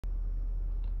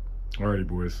Alrighty,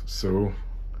 boys. So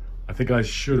I think I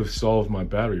should have solved my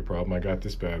battery problem. I got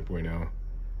this bad boy now.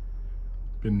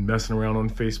 Been messing around on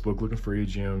Facebook looking for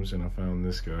AGMs, and I found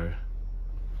this guy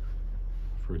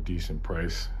for a decent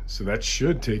price. So that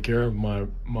should take care of my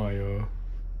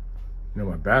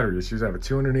battery issues. I have a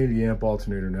 280 amp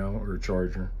alternator now, or a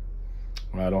charger.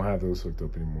 Well, I don't have those hooked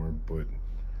up anymore, but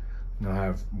now I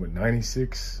have, what,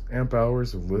 96 amp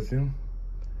hours of lithium.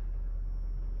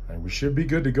 And we should be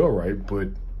good to go, right? But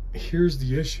here's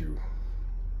the issue.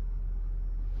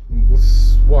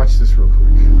 Let's watch this real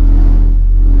quick.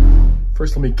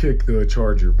 First, let me kick the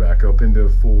charger back up into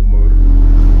full mode.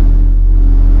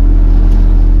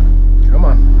 Come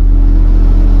on.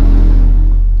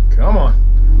 Come on.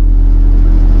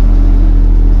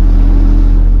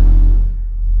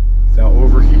 Without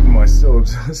overheating my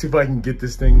sobs. Let's see if I can get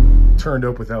this thing turned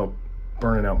up without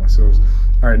burning out my sobs.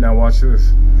 All right, now watch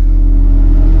this.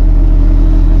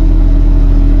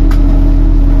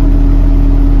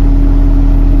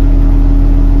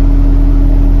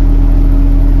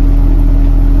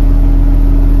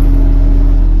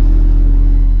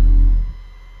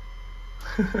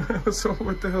 So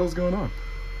what the hell's going on?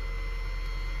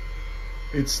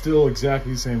 It's still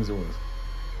exactly the same as it was.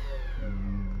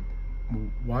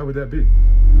 Why would that be?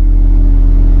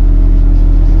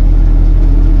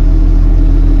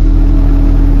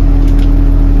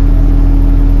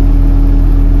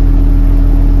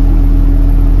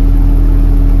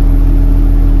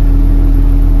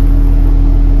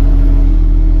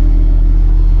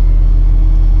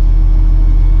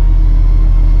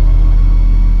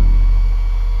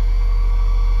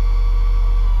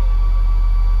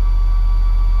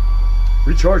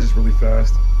 Recharges really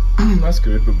fast. That's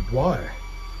good, but why?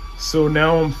 So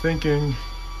now I'm thinking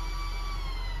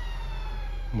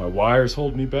my wire's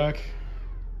holding me back.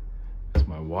 Is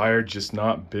my wire just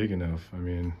not big enough? I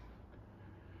mean,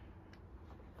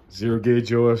 0 gauge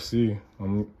OFC.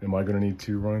 Am I gonna need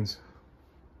 2 runs?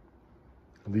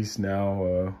 At least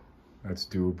now that's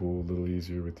doable, a little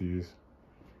easier with these.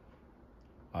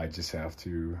 I just have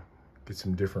to get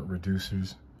some different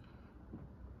reducers.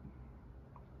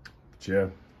 Yeah,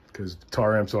 because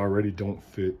tar amps already don't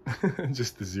fit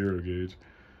just the 0 gauge.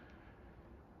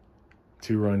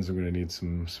 2 runs, I'm going to need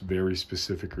some very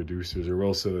specific reducers, or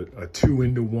else a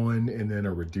 2-into-1 and then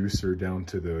a reducer down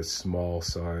to the small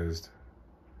sized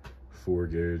 4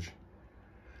 gauge.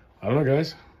 I don't know,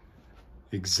 guys.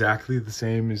 Exactly the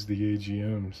same as the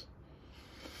AGMs.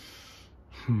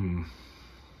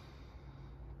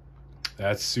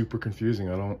 That's super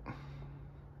confusing. I don't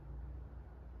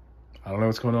know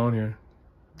what's going on here.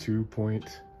 2.3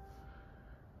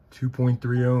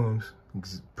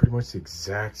 ohms. Pretty much the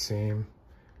exact same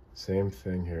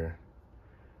thing here.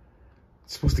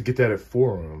 It's supposed to get that at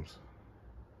 4 ohms.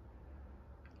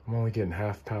 I'm only getting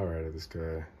half power out of this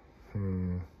guy. I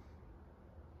mean,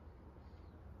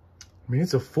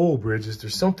 it's a full bridge.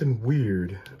 There's something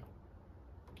weird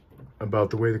about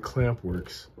the way the clamp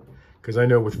works. Because I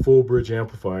know with full bridge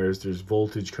amplifiers, there's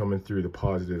voltage coming through the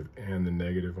positive and the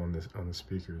negative on the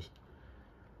speakers.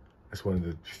 That's one of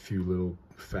the few little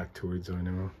factoids I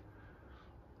know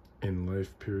in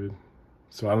life, period.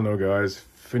 So I don't know, guys.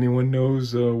 If anyone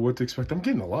knows what to expect, I'm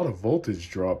getting a lot of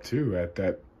voltage drop too at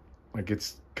that. Like,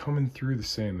 it's coming through the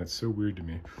same. That's so weird to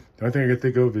me. The only thing I can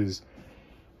think of is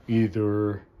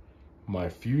either my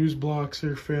fuse blocks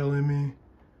are failing me,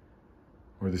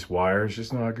 or this wire is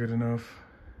just not good enough.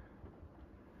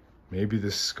 Maybe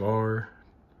the SCAR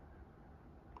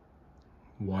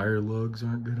wire lugs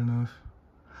aren't good enough.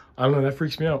 I don't know, that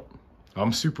freaks me out.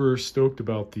 I'm super stoked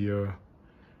about the,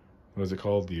 what is it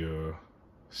called? The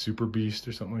Superbeast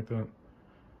or something like that.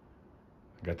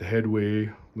 I got the Headway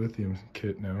lithium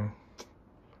kit now.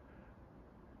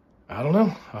 I don't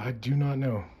know. I do not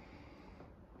know.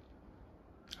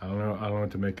 I don't know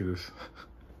what to make of this.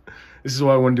 This is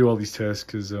why I want to do all these tests,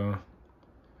 because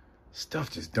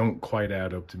stuff just don't quite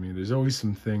add up to me. There's always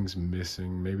some things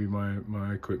missing. Maybe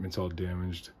my equipment's all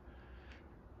damaged.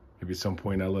 Maybe at some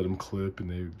point I let them clip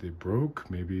and they broke.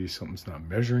 Maybe something's not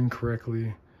measuring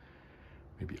correctly.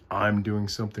 Maybe I'm doing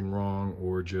something wrong,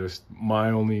 or just my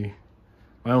only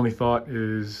thought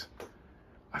is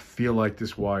I feel like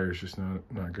this wire is just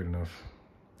not good enough.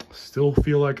 Still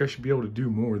feel like I should be able to do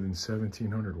more than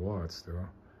 1700 watts though.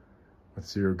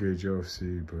 That's 0 gauge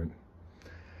OFC, but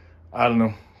I don't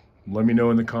know. Let me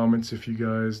know in the comments if you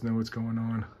guys know what's going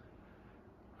on.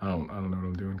 I don't know what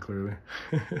I'm doing, clearly.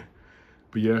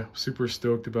 But yeah, super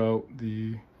stoked about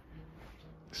the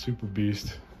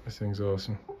Superbeast. This thing's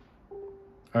awesome. All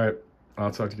right,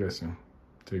 I'll talk to you guys soon.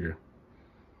 Take care.